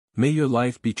May your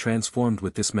life be transformed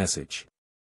with this message.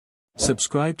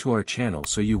 Subscribe to our channel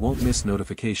so you won't miss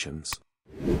notifications.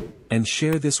 And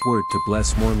share this word to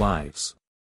bless more lives.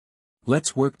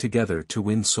 Let's work together to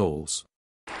win souls.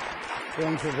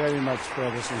 Thank you very much,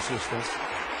 brothers and sisters.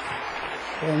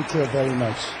 Thank you very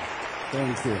much.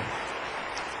 Thank you.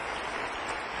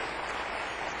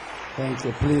 Thank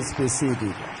you. Please be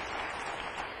seated.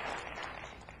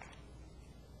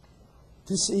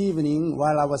 This evening,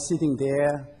 while I was sitting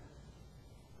there,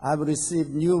 I've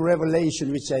received new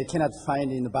revelation which I cannot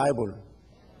find in the Bible.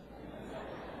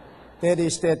 That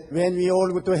is that when we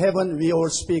all go to heaven, we all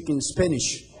speak in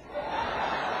Spanish.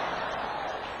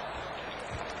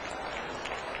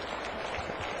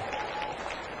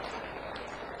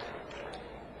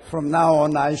 From now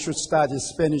on, I should study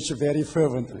Spanish very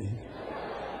fervently.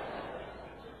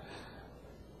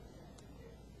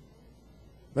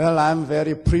 Well, I'm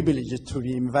very privileged to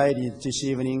be invited this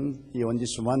evening here on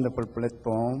this wonderful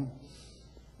platform.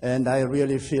 And I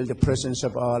really feel the presence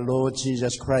of our Lord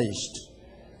Jesus Christ.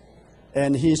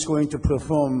 And He's going to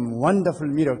perform wonderful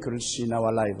miracles in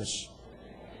our lives.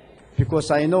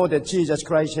 Because I know that Jesus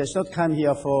Christ has not come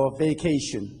here for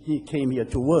vacation. He came here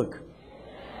to work.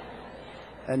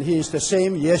 And He is the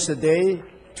same yesterday,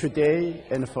 today,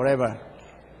 and forever.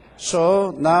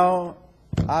 So now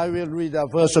I will read a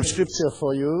verse of scripture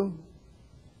for you.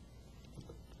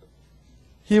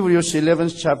 Hebrews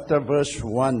 11th chapter verse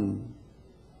 1.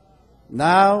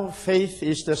 Now faith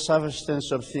is the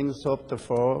substance of things hoped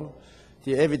for,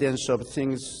 the evidence of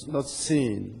things not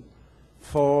seen.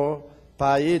 For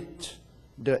by it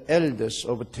the elders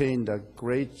obtained a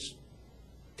great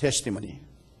testimony.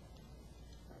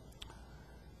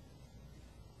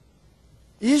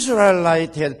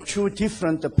 Israelites had two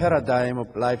different paradigms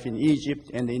of life in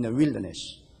Egypt and in the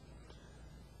wilderness.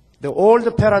 The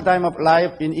old paradigm of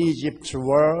life in Egypt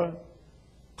were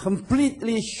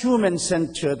completely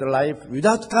human-centered life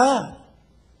without God.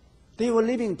 They were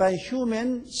living by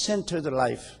human-centered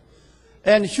life.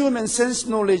 And human sense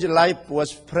knowledge life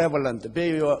was prevalent.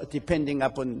 They were depending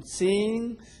upon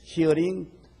seeing,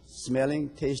 hearing, smelling,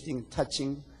 tasting,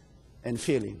 touching, and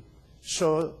feeling.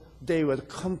 So they were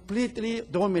completely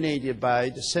dominated by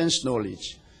the sense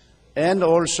knowledge. And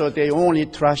also they only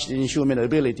trusted in human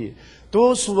ability.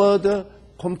 Those were the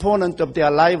components of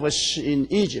their lives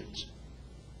in Egypt.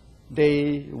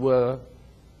 They were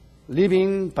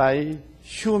living by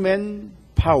human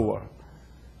power.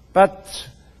 But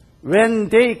when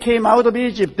they came out of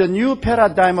Egypt, the new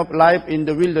paradigm of life in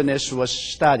the wilderness was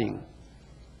starting.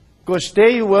 Because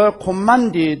they were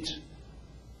commanded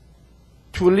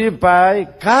to live by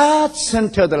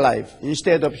God-centered life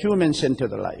instead of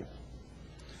human-centered life.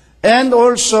 And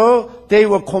also, they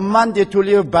were commanded to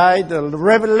live by the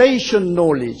revelation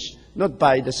knowledge, not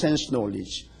by the sense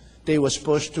knowledge. They were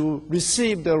supposed to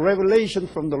receive the revelation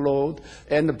from the Lord,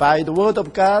 and by the word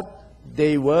of God,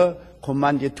 they were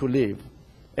commanded to live.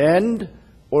 And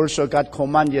also, God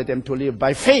commanded them to live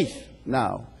by faith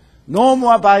now. No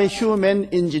more by human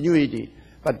ingenuity,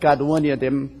 but God wanted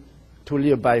them to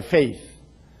live by faith.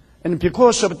 And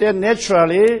because of that,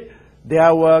 naturally,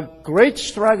 there were great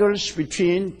struggles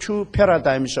between two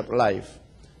paradigms of life.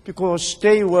 Because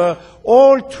they were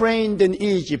all trained in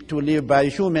Egypt to live by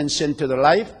human-centered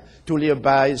life, to live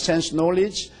by sense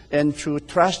knowledge, and to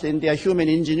trust in their human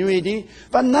ingenuity.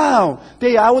 But now,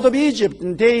 they are out of Egypt,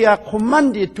 and they are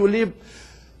commanded to live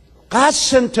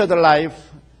God-centered life,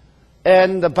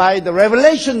 and by the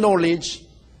revelation knowledge,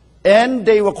 and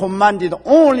they were commanded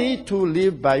only to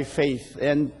live by faith.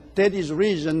 And that is the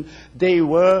reason they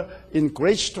were in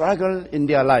great struggle in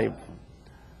their life.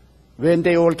 When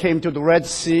they all came to the Red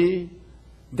Sea,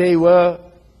 they were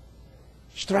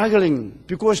struggling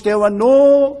because there were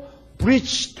no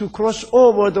bridge to cross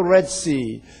over the Red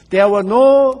Sea. There were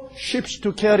no ships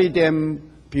to carry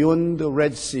them beyond the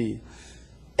Red Sea.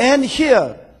 And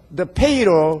here, the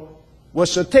Pharaoh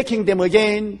was attacking them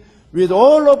again with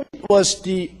all of it was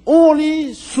the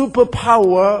only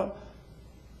superpower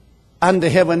under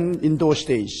heaven in those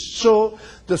days. So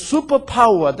the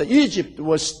superpower, the Egypt,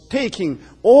 was taking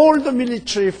all the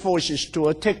military forces to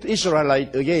attack the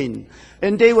Israelites again.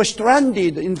 And they were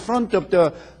stranded in front of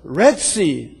the Red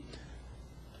Sea.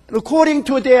 According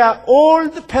to their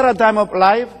old paradigm of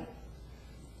life,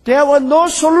 there was no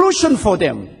solution for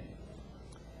them.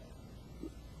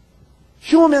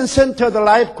 Human-centered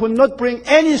life could not bring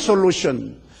any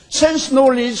solution. Sense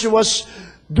knowledge was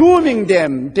dooming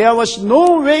them. There was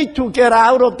no way to get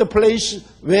out of the place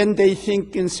when they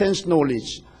think in sense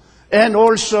knowledge. And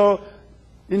also,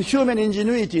 in human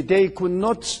ingenuity, they could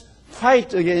not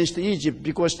fight against Egypt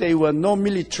because they were no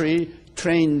military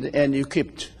trained and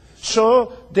equipped.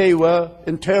 So they were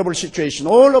in terrible situation.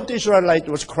 All of the Israelites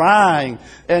was crying,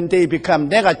 and they become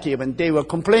negative, and they were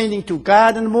complaining to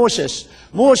God and Moses.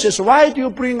 Moses, why do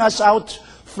you bring us out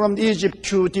from Egypt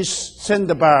to this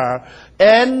sandbar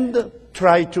and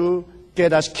try to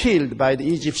get us killed by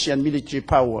the Egyptian military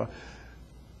power?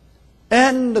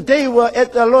 And they were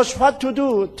at a loss what to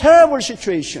do. Terrible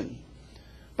situation.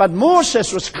 But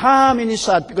Moses was calm in his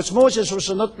heart, because Moses was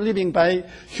not living by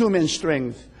human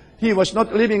strength. He was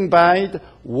not living by the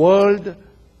world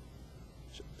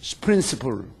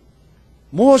principle.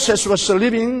 Moses was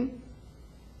living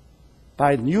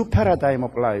by a new paradigm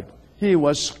of life. He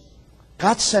was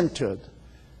God-centered.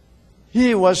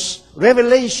 He was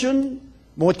revelation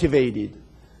motivated.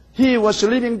 He was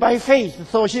living by faith,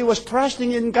 so he was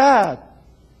trusting in God.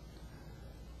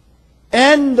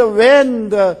 And when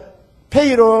the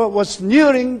Pharaoh was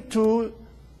nearing to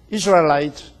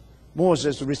Israelites,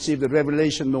 Moses received the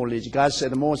revelation knowledge. God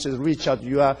said, Moses, reach out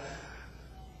your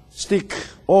stick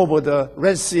over the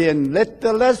Red Sea and let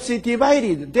the Red Sea divide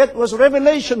it. That was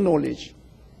revelation knowledge.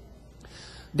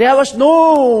 There was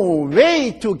no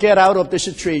way to get out of the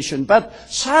situation, but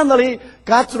suddenly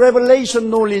God's revelation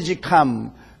knowledge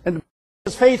come. And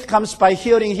faith comes by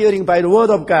hearing, hearing by the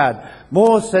word of God.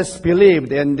 Moses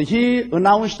believed, and he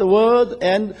announced the word,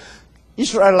 and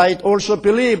Israelites also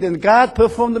believed, and God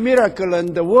performed the miracle,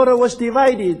 and the water was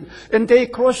divided, and they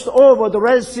crossed over the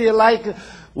Red Sea like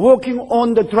walking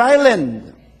on the dry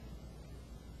land.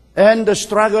 And the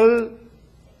struggle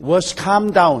was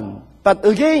calmed down. But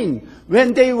again,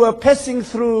 when they were passing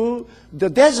through the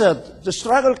desert, the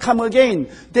struggle came again.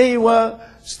 They were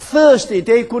thirsty.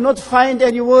 They could not find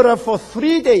any water for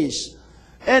 3 days.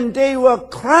 And they were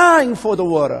crying for the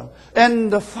water.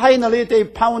 And finally they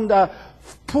found a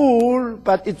pool,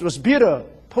 but it was bitter,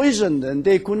 poisoned, and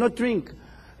they could not drink.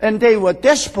 And they were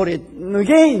desperate. And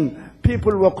again,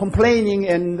 people were complaining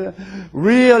and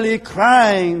really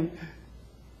crying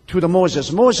to the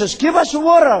Moses. Moses, give us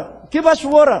water, give us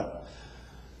water.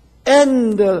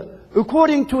 And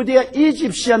according to their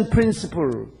Egyptian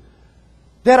principle,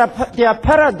 their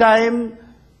paradigm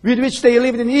with which they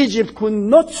lived in Egypt could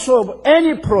not solve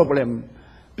any problem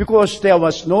because there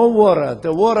was no water.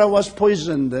 The water was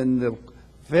poisoned and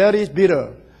very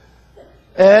bitter.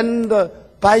 And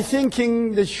by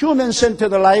thinking the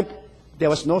human-centered life, there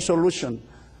was no solution.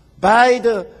 By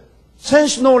the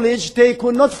sense knowledge, they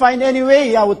could not find any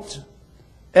way out.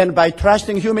 And by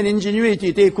trusting human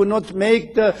ingenuity, they could not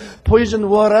make the poisoned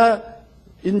water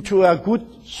into a good,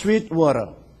 sweet water.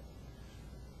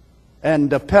 And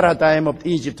the paradigm of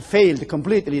Egypt failed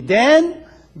completely. Then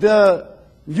the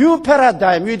new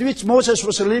paradigm with which Moses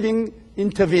was living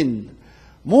intervened.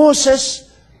 Moses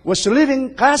was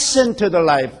living God-centered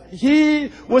life.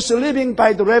 He was living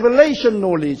by the revelation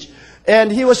knowledge.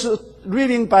 And he was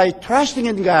living by trusting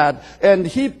in God. And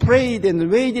he prayed and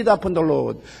waited upon the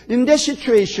Lord. In that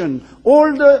situation,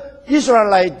 all the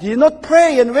Israelites did not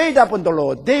pray and wait upon the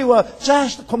Lord. They were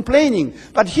just complaining.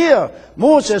 But here,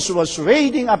 Moses was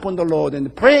waiting upon the Lord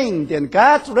and praying. Then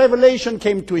God's revelation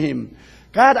came to him.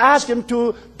 God asked him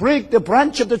to break the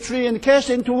branch of the tree and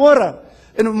cast it into water.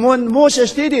 And when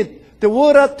Moses did it, the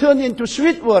water turned into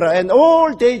sweet water, and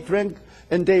all they drank,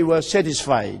 and they were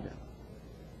satisfied.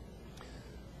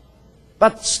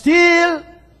 But still,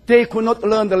 they could not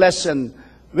learn the lesson.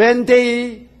 When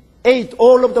they ate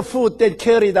all of the food they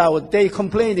carried out, they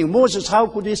complaining, Moses, how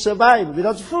could we survive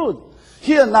without food?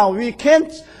 Here now, we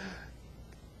can't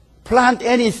plant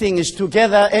anything to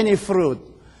gather any fruit.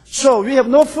 So we have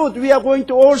no food, we are going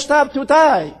to all starve to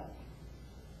die.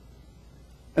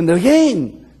 And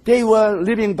again, they were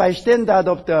living by standard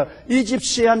of the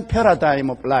Egyptian paradigm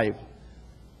of life.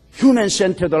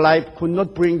 Human-centered life could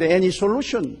not bring any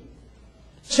solution.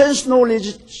 Sense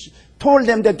knowledge told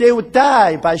them that they would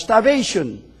die by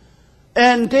starvation.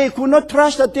 And they could not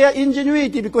trust their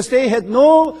ingenuity because they had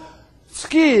no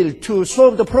skill to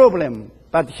solve the problem.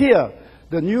 But here,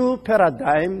 the new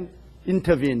paradigm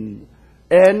intervened.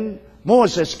 And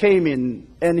Moses came in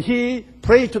and he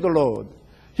prayed to the Lord.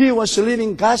 He was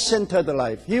living God-centered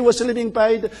life. He was living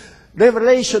by the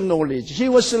revelation knowledge. He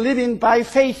was living by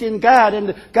faith in God,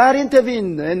 and God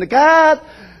intervened. And God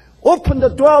opened the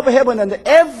door of heaven, and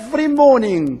every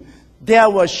morning there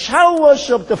were showers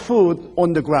of the food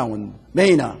on the ground,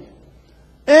 manna.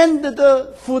 And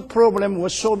the food problem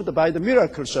was solved by the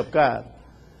miracles of God.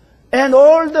 And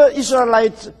all the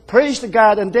Israelites praised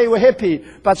God, and they were happy.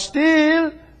 But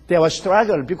still, there was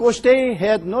struggle because they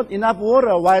had not enough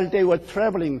water while they were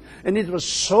traveling. And it was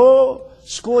so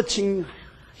scorching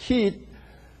heat,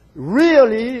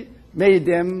 really made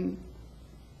them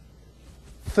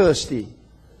thirsty.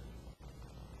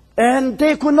 And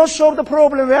they could not solve the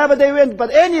problem wherever they went,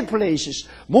 but any places.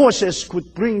 Moses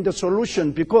could bring the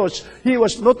solution because he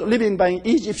was not living by an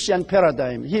Egyptian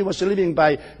paradigm. He was living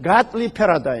by godly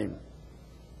paradigm.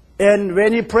 And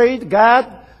when he prayed,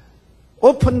 God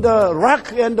opened the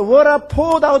rock and the water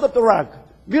poured out of the rock.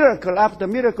 Miracle after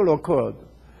miracle occurred.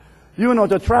 You know,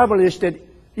 the trouble is that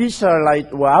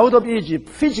Israelites were out of Egypt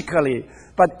physically,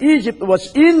 but Egypt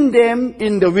was in them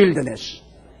in the wilderness.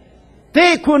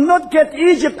 They could not get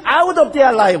Egypt out of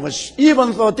their lives,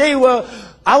 even though they were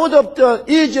out of the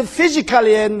Egypt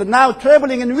physically and now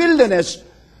traveling in wilderness.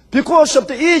 Because of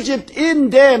the Egypt in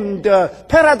them, the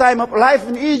paradigm of life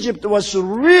in Egypt was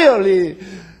really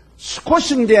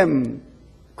squashing them,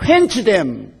 quench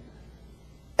them,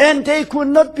 and they could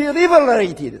not be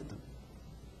liberated.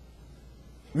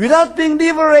 Without being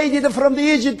liberated from the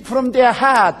Egypt, from their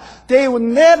heart, they would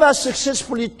never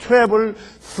successfully travel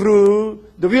through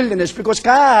the wilderness, because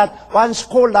God once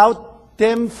called out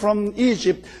them from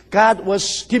Egypt. God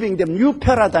was giving them new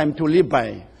paradigm to live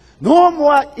by. No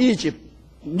more Egypt.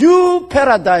 New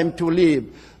paradigm to live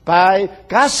by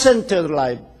God-centered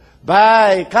life,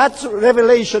 by God's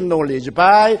revelation knowledge,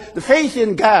 by the faith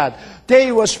in God.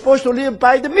 They were supposed to live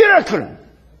by the miracle.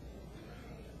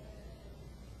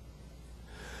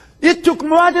 It took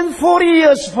more than 40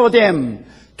 years for them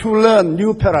to learn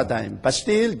new paradigm, but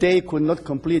still they could not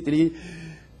completely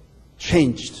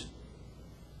change.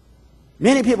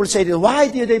 Many people say, why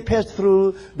did they pass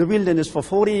through the wilderness for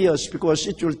 40 years? Because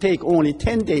it will take only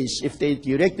 10 days if they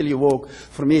directly walk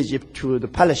from Egypt to the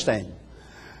Palestine.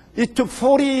 It took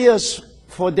 40 years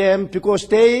for them because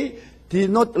they did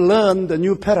not learn the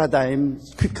new paradigm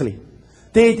quickly.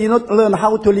 They did not learn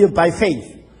how to live by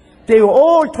faith. They will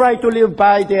all try to live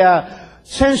by their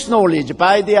sense knowledge,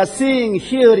 by their seeing,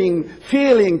 hearing,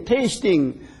 feeling,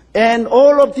 tasting, and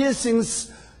all of these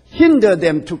things hinder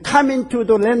them to come into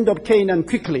the land of Canaan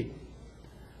quickly.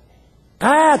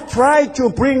 God tried to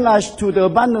bring us to the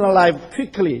abundant life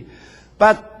quickly,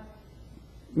 but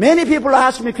many people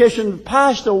ask me question,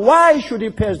 Pastor, why should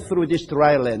you pass through this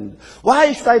dry land?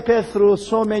 Why should I pass through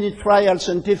so many trials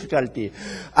and difficulty?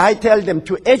 I tell them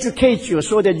to educate you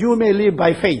so that you may live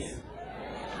by faith.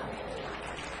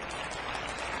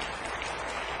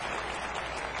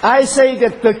 I say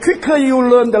that the quicker you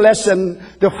learn the lesson,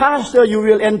 the faster you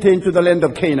will enter into the land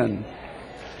of Canaan.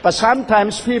 But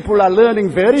sometimes people are learning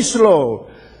very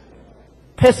slow,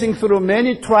 passing through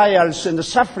many trials and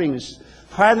sufferings.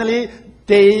 Finally,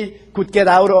 they could get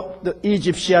out of the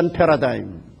Egyptian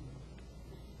paradigm.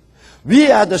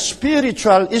 We are the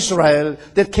spiritual Israel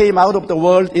that came out of the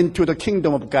world into the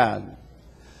kingdom of God.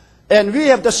 And we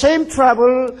have the same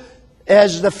trouble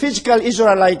as the physical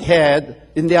Israelite had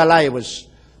in their lives.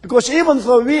 Because even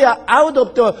though we are out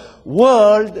of the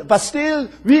world, but still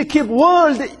we keep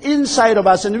world inside of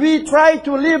us, and we try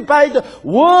to live by the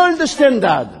world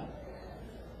standard.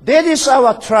 That is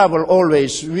our trouble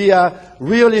always. We are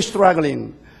really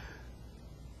struggling.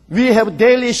 We have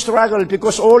daily struggle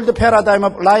because all the paradigm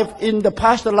of life in the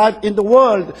past life in the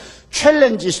world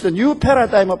challenges the new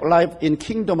paradigm of life in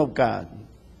kingdom of God.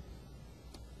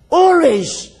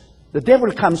 Always the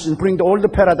devil comes and brings all the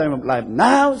paradigm of life.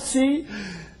 Now see,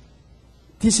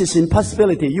 this is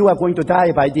impossibility. You are going to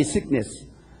die by this sickness.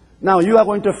 Now you are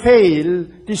going to fail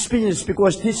this business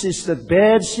because this is the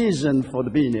bad season for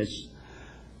the business.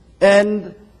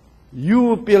 And you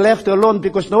will be left alone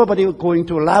because nobody is going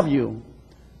to love you.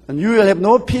 And you will have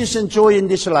no peace and joy in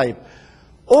this life.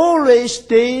 Always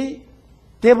they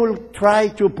will try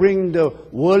to bring the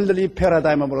worldly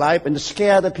paradigm of life and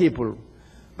scare the people.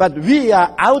 But we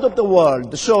are out of the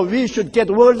world, so we should get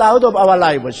the world out of our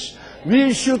lives.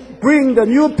 We should bring the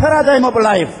new paradigm of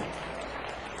life.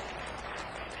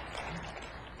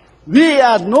 We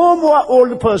are no more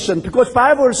old person, because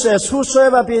Bible says,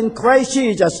 whosoever be in Christ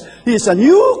Jesus, he is a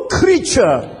new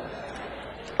creature.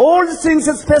 All things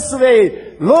have passed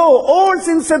away. Lo, all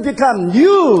things have become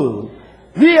new.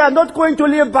 We are not going to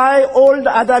live by old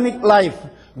Adamic life.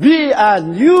 We are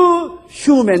new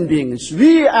human beings.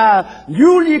 We are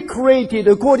newly created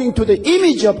according to the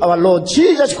image of our Lord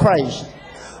Jesus Christ.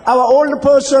 Our old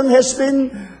person has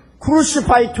been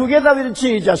crucified together with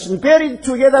Jesus, and buried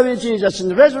together with Jesus,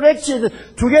 and resurrected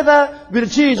together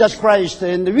with Jesus Christ.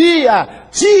 And we are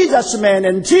Jesus man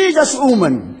and Jesus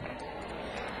woman.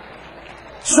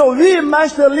 So we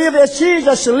must live as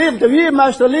Jesus lived. We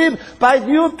must live by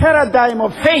new paradigm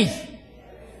of faith.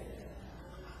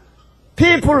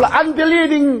 People,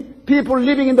 unbelieving people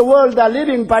living in the world are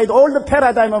living by the old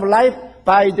paradigm of life,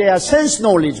 by their sense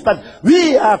knowledge. But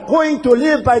we are going to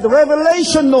live by the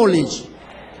revelation knowledge.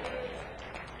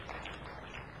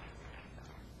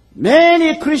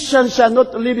 Many Christians are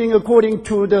not living according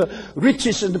to the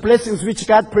riches and the blessings which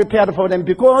God prepared for them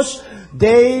because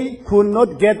they could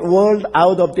not get world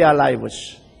out of their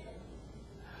lives.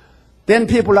 Then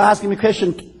people are asking me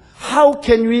question, how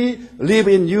can we live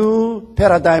in new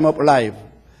paradigm of life?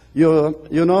 You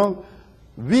know,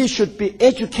 we should be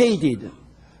educated.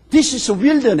 This is a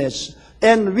wilderness,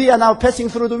 and we are now passing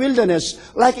through the wilderness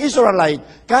like Israelite.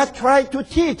 God tried to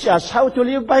teach us how to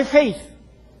live by faith.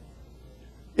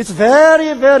 It's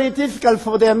very, very difficult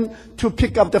for them to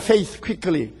pick up the faith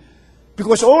quickly.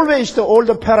 Because always the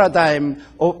older paradigm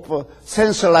of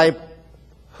sense life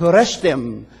harass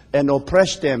them and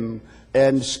oppress them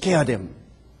and scare them.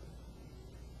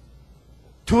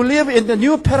 To live in the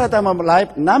new paradigm of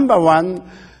life, number one,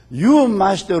 you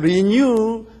must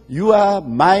renew your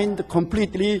mind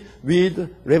completely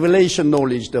with revelation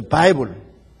knowledge, the Bible.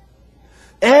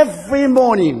 Every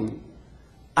morning,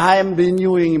 I am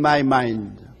renewing my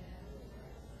mind.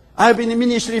 I've been in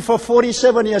ministry for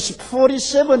 47 years.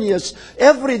 47 years,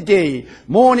 every day,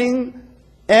 morning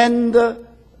and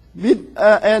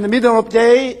middle of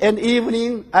day and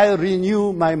evening, I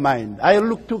renew my mind. I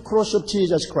look to the cross of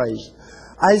Jesus Christ.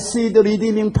 I see the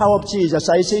redeeming power of Jesus.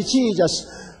 I say, Jesus,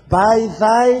 by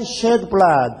thy shed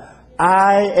blood,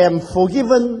 I am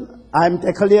forgiven, I am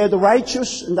declared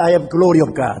righteous, and I have glory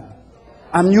of God.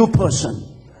 I'm a new person.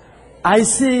 I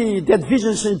see that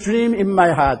visions and dream in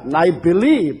my heart, and I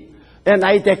believe, and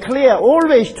I declare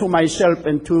always to myself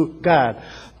and to God,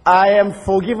 I am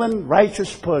forgiven,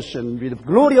 righteous person with the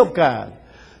glory of God.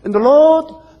 And the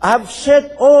Lord, I have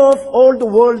set off all the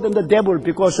world and the devil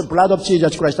because of the blood of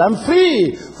Jesus Christ. I'm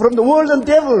free from the world and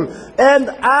devil, and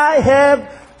I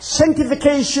have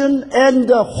sanctification and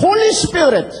the Holy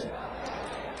Spirit.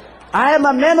 I am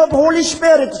a man of Holy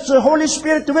Spirit. The Holy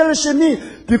Spirit dwells in me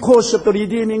because of the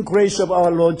redeeming grace of our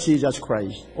Lord Jesus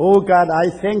Christ. Oh God, I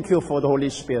thank you for the Holy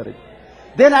Spirit.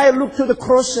 Then I look to the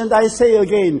cross and I say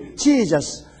again,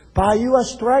 Jesus, by your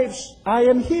stripes I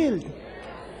am healed.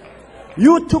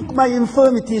 You took my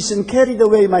infirmities and carried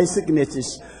away my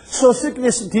sicknesses. So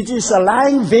sickness, disease, are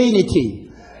lying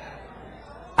vanity.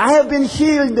 I have been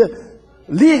healed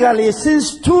legally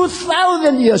since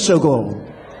 2,000 years ago.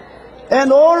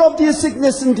 And all of these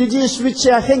sickness and disease which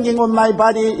are hanging on my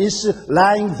body is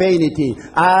lying vanity.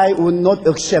 I will not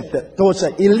accept it. Those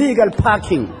are illegal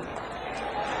parking.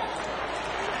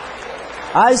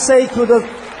 I say to the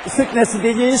sickness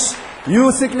disease,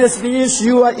 you sickness disease,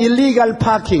 you are illegal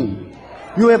parking.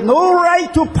 You have no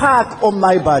right to park on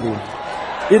my body.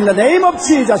 In the name of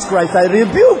Jesus Christ, I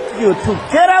rebuke you to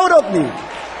get out of me.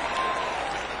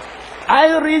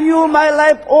 I renew my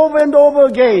life over and over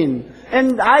again.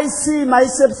 And I see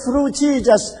myself through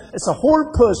Jesus as a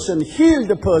whole person,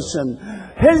 healed person,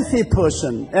 healthy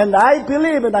person. And I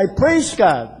believe and I praise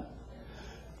God.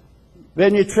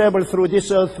 When we travel through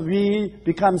this earth, we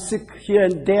become sick here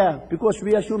and there because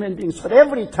we are human beings. But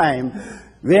every time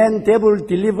when devil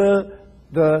deliver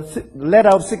the letter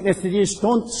of sickness disease,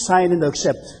 don't sign and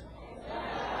accept.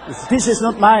 This is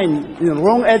not mine,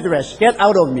 wrong address, get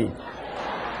out of me.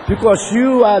 Because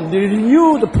you are the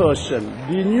renewed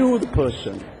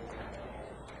person.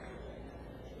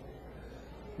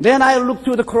 Then I look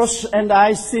to the cross and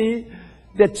I see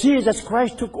that Jesus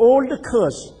Christ took all the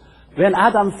curse. When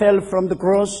Adam fell from the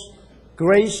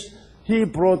grace, he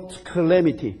brought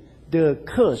calamity, the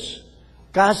curse.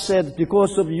 God said,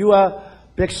 because of your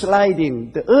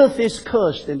backsliding, the earth is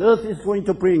cursed, and the earth is going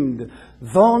to bring the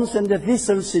thorns and the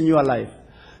thistles in your life.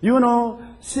 You know,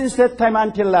 since that time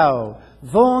until now,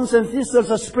 thorns and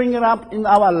thistles are springing up in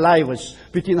our lives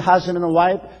between husband and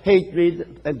wife,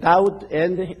 hatred and doubt,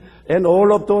 and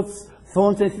all of those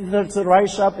thorns and thistles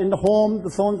rise up in the home. The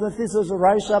thorns and thistles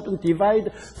rise up and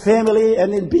divide family,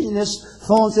 and in business,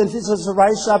 thorns and thistles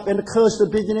rise up and curse the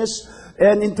business,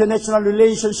 and international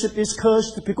relationship is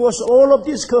cursed because all of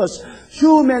these curse.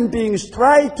 Human beings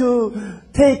try to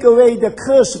take away the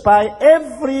curse by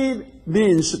every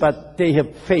means, but they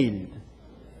have failed.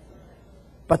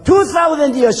 But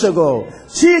 2,000 years ago,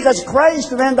 Jesus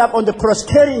Christ went up on the cross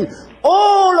carrying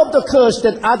all of the curse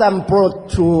that Adam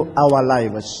brought to our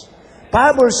lives.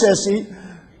 Bible says,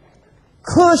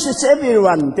 curses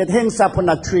everyone that hangs upon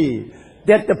a tree,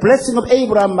 that the blessing of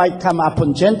Abraham might come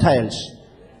upon Gentiles.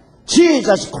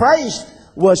 Jesus Christ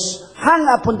was hung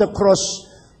upon the cross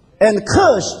and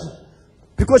cursed,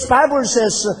 because Bible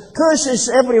says, curses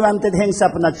everyone that hangs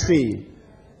upon a tree.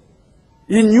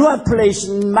 In your place,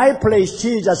 in my place,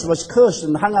 Jesus was cursed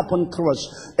and hung upon the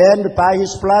cross. And by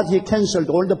his blood, he canceled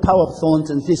all the power of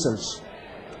thorns and thistles.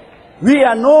 We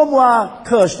are no more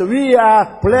cursed. We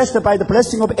are blessed by the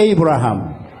blessing of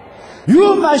Abraham.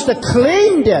 You must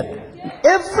claim that.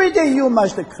 Every day you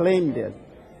must claim that.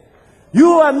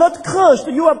 You are not cursed,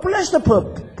 you are a blessed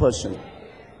person.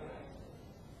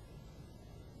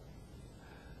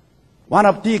 One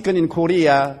of deacons in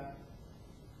Korea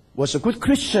was a good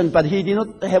Christian, but he did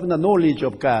not have the knowledge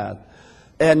of God.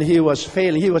 And he was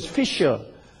failing. He was fisher.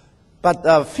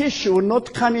 But fish would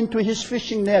not come into his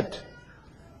fishing net.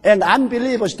 And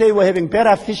unbelievers, they were having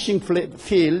better fishing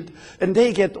field, and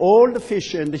they get all the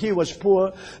fish, and he was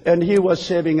poor, and he was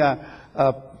having a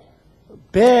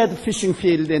bad fishing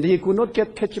field, and he could not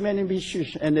catch many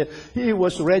fishes, and he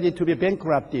was ready to be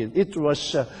bankrupted. It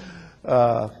was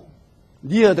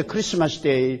near the Christmas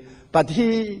day, but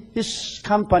his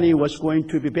company was going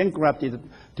to be bankrupted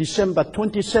December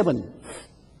 27.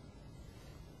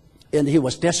 And he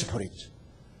was desperate.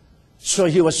 So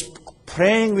he was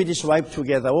praying with his wife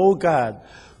together, oh God,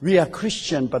 we are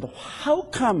Christian, but how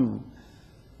come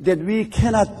that we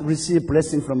cannot receive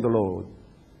blessing from the Lord?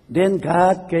 Then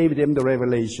God gave them the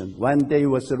revelation. One day he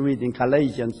was reading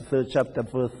Galatians 3rd chapter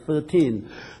verse 13.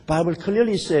 Bible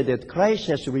clearly said that Christ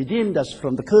has redeemed us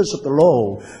from the curse of the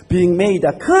law, being made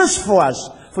a curse for us.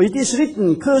 For it is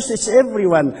written, cursed is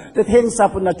everyone that hangs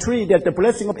upon a tree, that the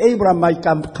blessing of Abraham might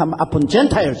come upon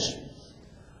Gentiles.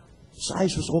 His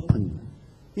eyes was open.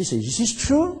 He said, is this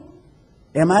true?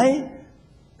 Am I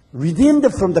redeemed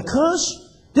from the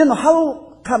curse? Then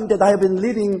how come that I have been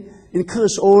living in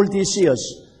curse all these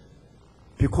years?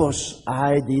 Because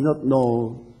I did not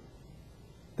know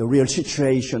the real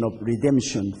situation of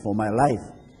redemption for my life.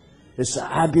 Yes,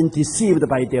 I've been deceived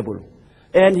by the devil.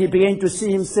 And he began to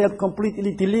see himself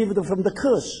completely delivered from the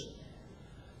curse.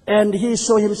 And he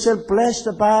saw himself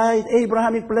blessed by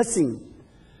Abrahamic blessing.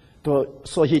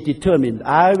 So he determined,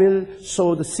 I will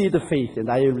sow the seed of faith,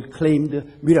 and I will claim the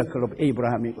miracle of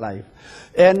Abrahamic life.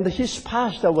 And his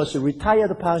pastor was a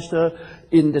retired pastor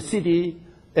in the city,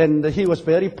 and he was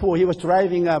very poor. He was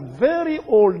driving a very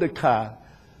old car,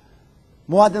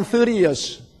 more than 30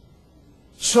 years.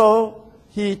 So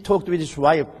he talked with his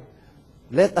wife,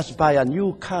 let us buy a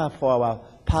new car for our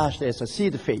pastor as a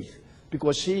seed of faith,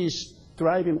 because he is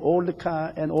driving old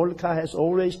car, and old car has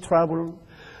always trouble.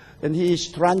 And he is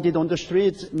stranded on the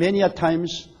street many a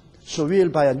times, so we'll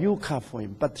buy a new car for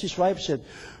him. But his wife said,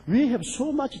 we have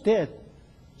so much debt.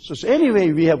 So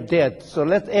anyway, we have debt, so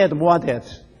let's add more debt.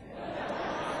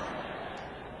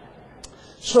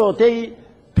 So they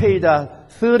paid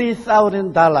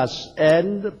 $30,000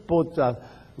 and bought a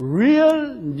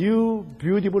real new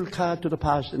beautiful car to the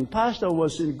pastor. And the pastor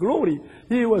was in glory.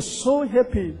 He was so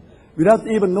happy without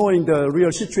even knowing the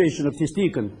real situation of his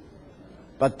deacon.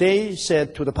 But they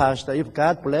said to the pastor, if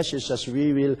God blesses us,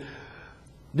 we will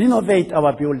renovate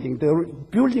our building. The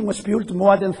building was built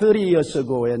more than 30 years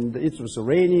ago, and it was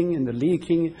raining and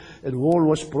leaking, and the wall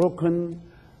was broken.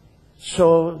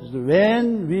 So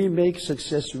when we make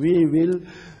success, we will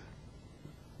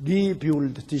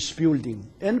rebuild this building.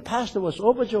 And the pastor was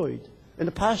overjoyed. And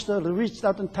the pastor reached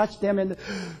out and touched them and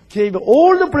gave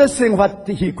all the blessing what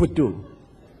he could do.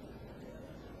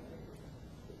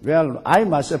 Well, I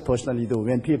myself personally do.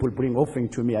 When people bring offering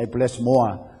to me, I bless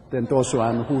more than those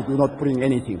who do not bring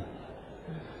anything.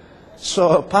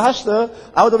 So pastor,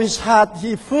 out of his heart,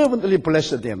 he fervently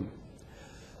blessed them.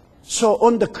 So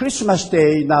on the Christmas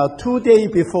day, now 2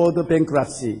 days before the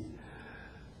bankruptcy,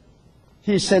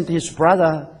 he sent his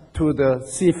brother to the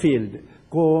sea field.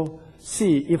 Go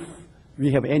see if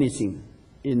we have anything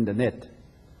in the net.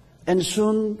 And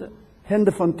soon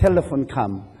the telephone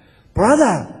come.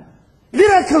 Brother,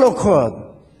 miracle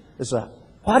occurred. I said,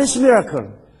 what is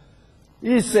miracle?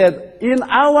 He said, in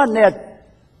our net,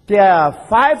 there are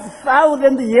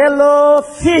 5,000 yellow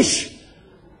fish.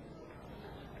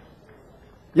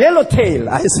 Yellowtail,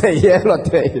 I say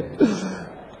yellowtail.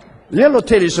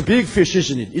 Yellowtail is a big fish,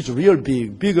 isn't it? It's real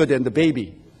big, bigger than the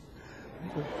baby.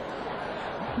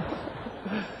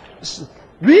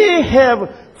 We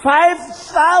have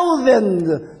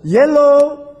 5,000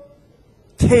 yellow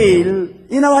tail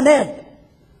in our net.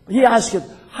 He asked,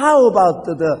 how about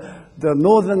the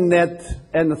northern net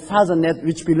and the southern net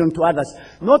which belong to others?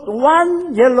 Not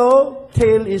one yellow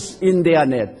tail is in their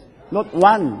net. Not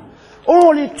one.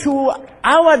 Only to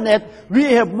our net, we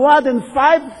have more than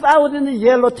 5,000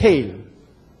 yellow tail.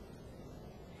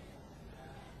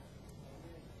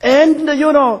 And,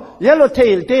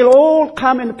 yellowtail, they all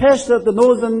come and pass the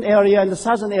northern area and the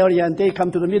southern area, and they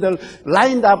come to the middle,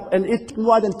 lined up, and it took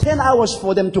more than 10 hours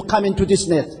for them to come into this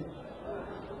net.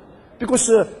 Because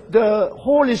the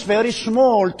hole is very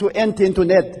small to enter into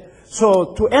net.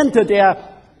 So to enter there,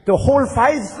 the whole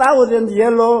 5,000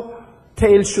 yellow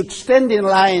tail should stand in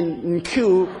line, in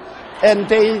queue, and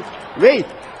they wait.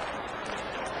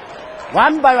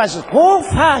 One by one, go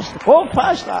fast, go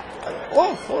fast.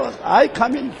 Oh, fast. I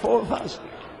come in for fast.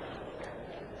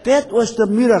 That was the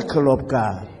miracle of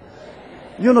God.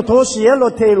 You know, those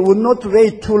yellowtail would not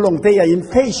wait too long. They are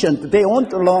impatient. They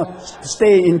won't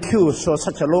stay in queue for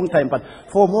such a long time. But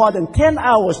for more than 10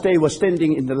 hours, they were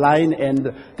standing in the line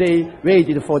and they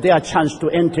waited for their chance to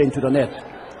enter into the net.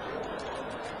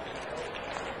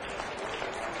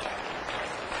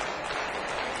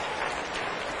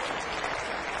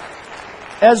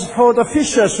 As for the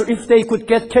fishers, if they could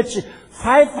catch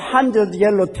 500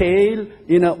 yellowtail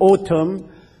in autumn,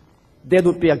 that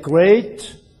would be a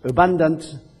great,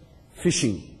 abundant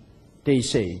fishing, they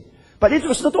say. But it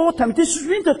was not autumn, this is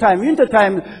winter time. Winter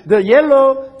time, the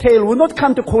yellowtail would not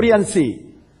come to Korean Sea.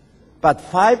 But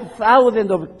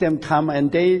 5,000 of them come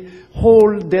and they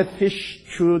hold that fish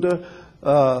through the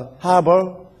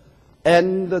harbor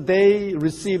and they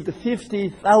received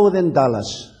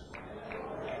 $50,000.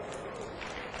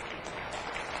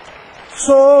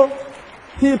 So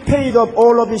he paid up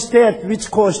all of his debt,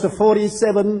 which cost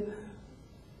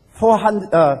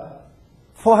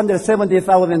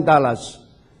 $470,000.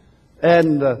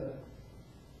 And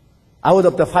out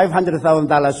of the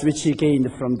 $500,000 which he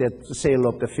gained from that sale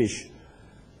of the fish.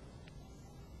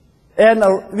 And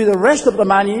with the rest of the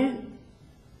money,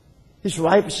 his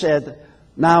wife said,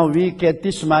 now we get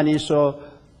this money, so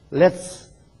let's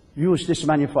use this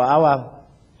money for our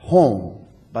home.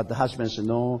 But the husband said,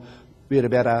 no, we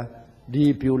better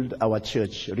rebuild our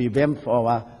church, revamp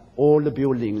our old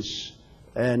buildings,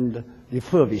 and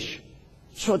refurbish.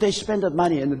 So they spent that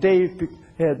money, and they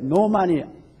had no money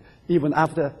even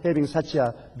after having such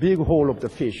a big haul of the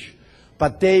fish.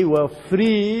 But they were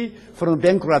free from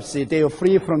bankruptcy. They were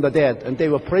free from the debt, and they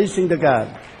were praising the God.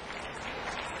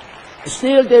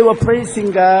 Still, they were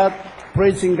praising God,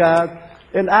 praising God.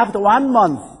 And after 1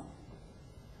 month,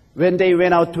 when they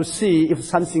went out to see if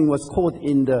something was caught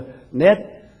in the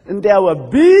net, and there were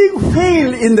big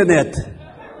whale in the net.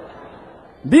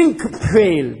 Big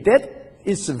whale. That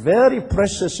is very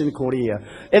precious in Korea.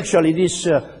 Actually, it is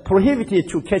prohibited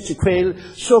to catch quail.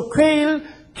 So quail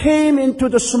came into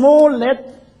the small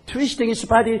net, twisting his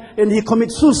body, and he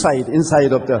committed suicide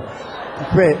inside of the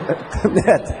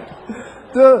net.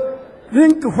 The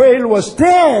big whale was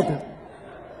dead.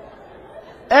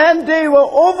 And they were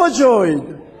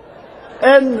overjoyed.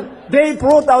 And they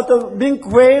brought out the big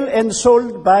whale and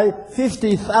sold by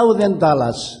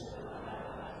 $50,000.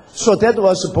 So that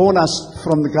was a bonus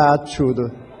from God to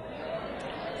the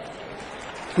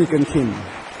Deacon Kim.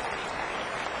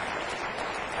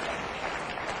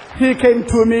 He came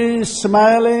to me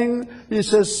smiling. He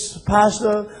says,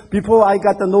 Pastor, before I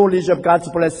got the knowledge of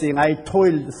God's blessing, I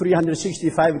toiled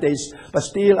 365 days, but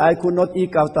still I could not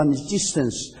eke out an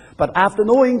existence. But after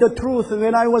knowing the truth,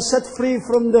 when I was set free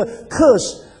from the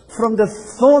curse, from the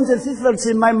thorns and thistles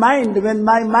in my mind, when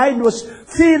my mind was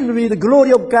filled with the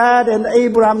glory of God and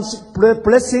Abraham's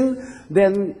blessing,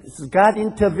 then God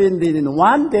intervened. In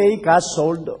 1 day, God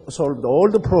solved all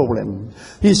the problem.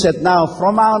 He said, now,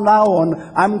 from now on,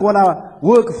 I'm going to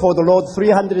work for the Lord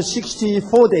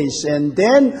 364 days, and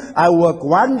then I work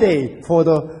 1 day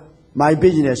for my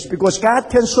business, because God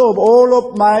can solve all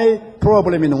of my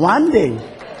problem in 1 day.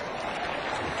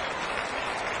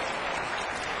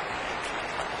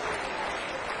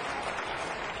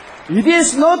 It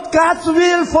is not God's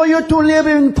will for you to live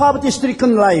in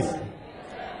poverty-stricken life.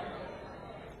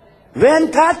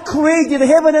 When God created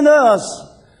heaven and earth,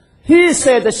 He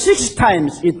said 6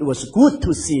 times, it was good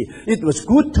to see, it was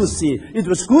good to see, it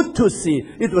was good to see,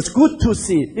 it was good to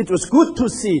see, it was good to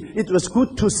see, it was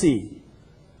good to see.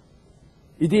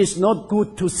 It is not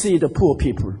good to see the poor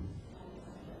people.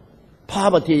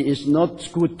 Poverty is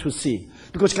not good to see,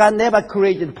 because God never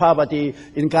created poverty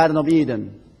in Garden of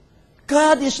Eden.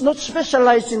 God is not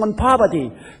specializing on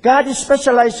poverty. God is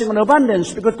specializing on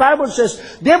abundance, because the Bible says,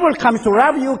 devil comes to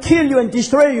rob you, kill you, and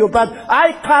destroy you, but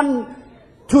I come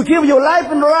to give you life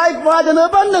and life more than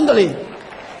abundantly.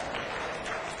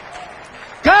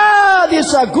 God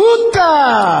is a good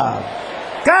God.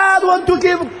 God wants to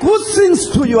give good things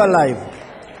to your life.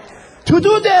 To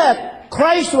do that,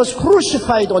 Christ was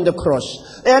crucified on the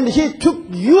cross. And He took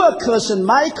your curse and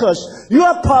my curse,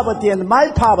 your poverty and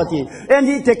my poverty, and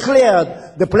He declared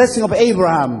the blessing of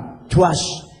Abraham to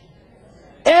us.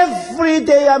 Every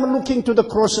day I'm looking to the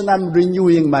cross and I'm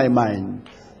renewing my mind.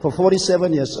 For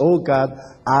 47 years, oh God,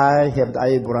 I have the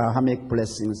Abrahamic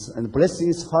blessings, and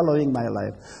blessings following my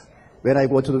life. When I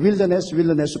go to the wilderness,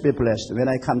 wilderness will be blessed. When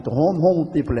I come to home, home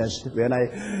will be blessed. When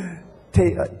I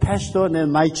take a pastor,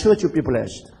 then my church will be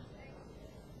blessed.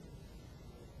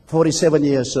 47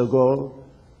 years ago,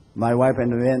 My wife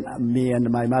and me and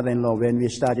my mother-in-law, when we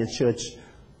started church,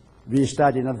 we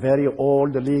started in a very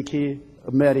old, leaky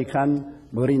American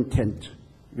marine tent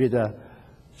with a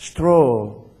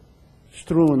straw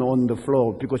strewn on the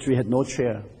floor because we had no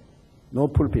chair, no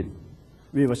pulpit.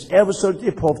 We was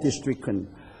absolutely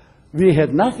poverty-stricken. We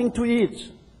had nothing to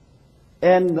eat,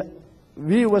 and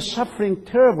we were suffering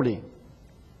terribly.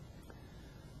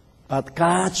 But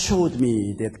God showed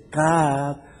me that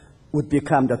God would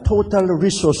become the total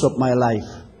resource of my life.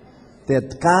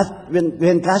 That God,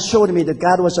 when God showed me that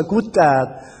God was a good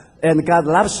God and God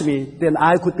loves me, then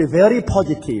I could be very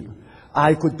positive.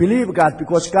 I could believe God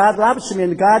because God loves me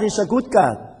and God is a good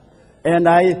God. And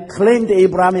I claimed the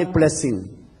Abrahamic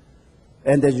blessing.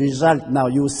 And as a result, now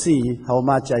you see how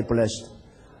much I blessed.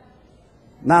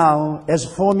 Now, as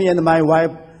for me and my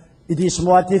wife, it is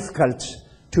more difficult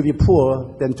to be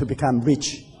poor than to become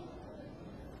rich.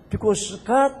 Because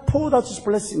God poured out His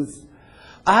blessings.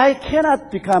 I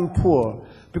cannot become poor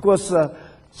because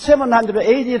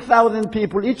 780,000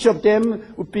 people, each of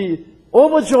them would be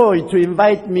overjoyed to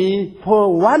invite me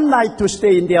for one night to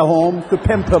stay in their home to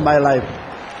pamper my life.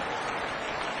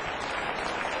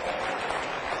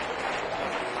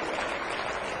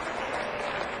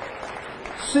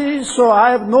 See, so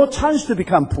I have no chance to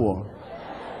become poor.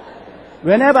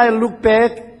 Whenever I look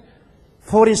back,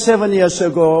 47 years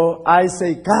ago, I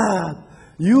say, God,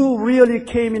 you really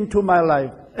came into my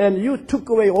life and you took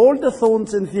away all the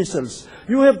thorns and thistles.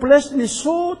 You have blessed me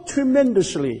so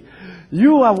tremendously.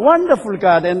 You are wonderful,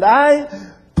 God, and I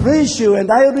praise you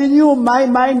and I renew my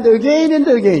mind again and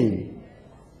again.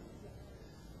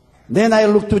 Then I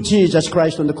look to Jesus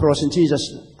Christ on the cross, and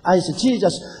I said,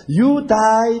 Jesus, you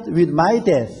died with my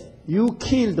death. You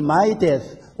killed my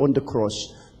death on the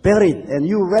cross, buried, and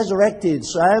you resurrected.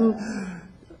 So I'm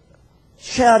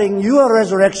sharing your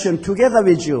resurrection together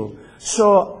with you.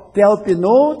 So there will be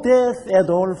no death at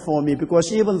all for me,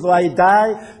 because even though I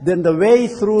die, then the way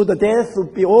through the death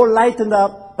will be all lightened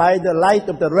up by the light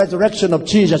of the resurrection of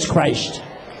Jesus Christ.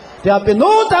 There will be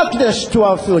no darkness to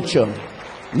our future,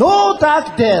 no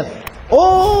dark death,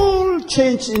 all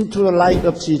changed into the light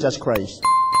of Jesus Christ.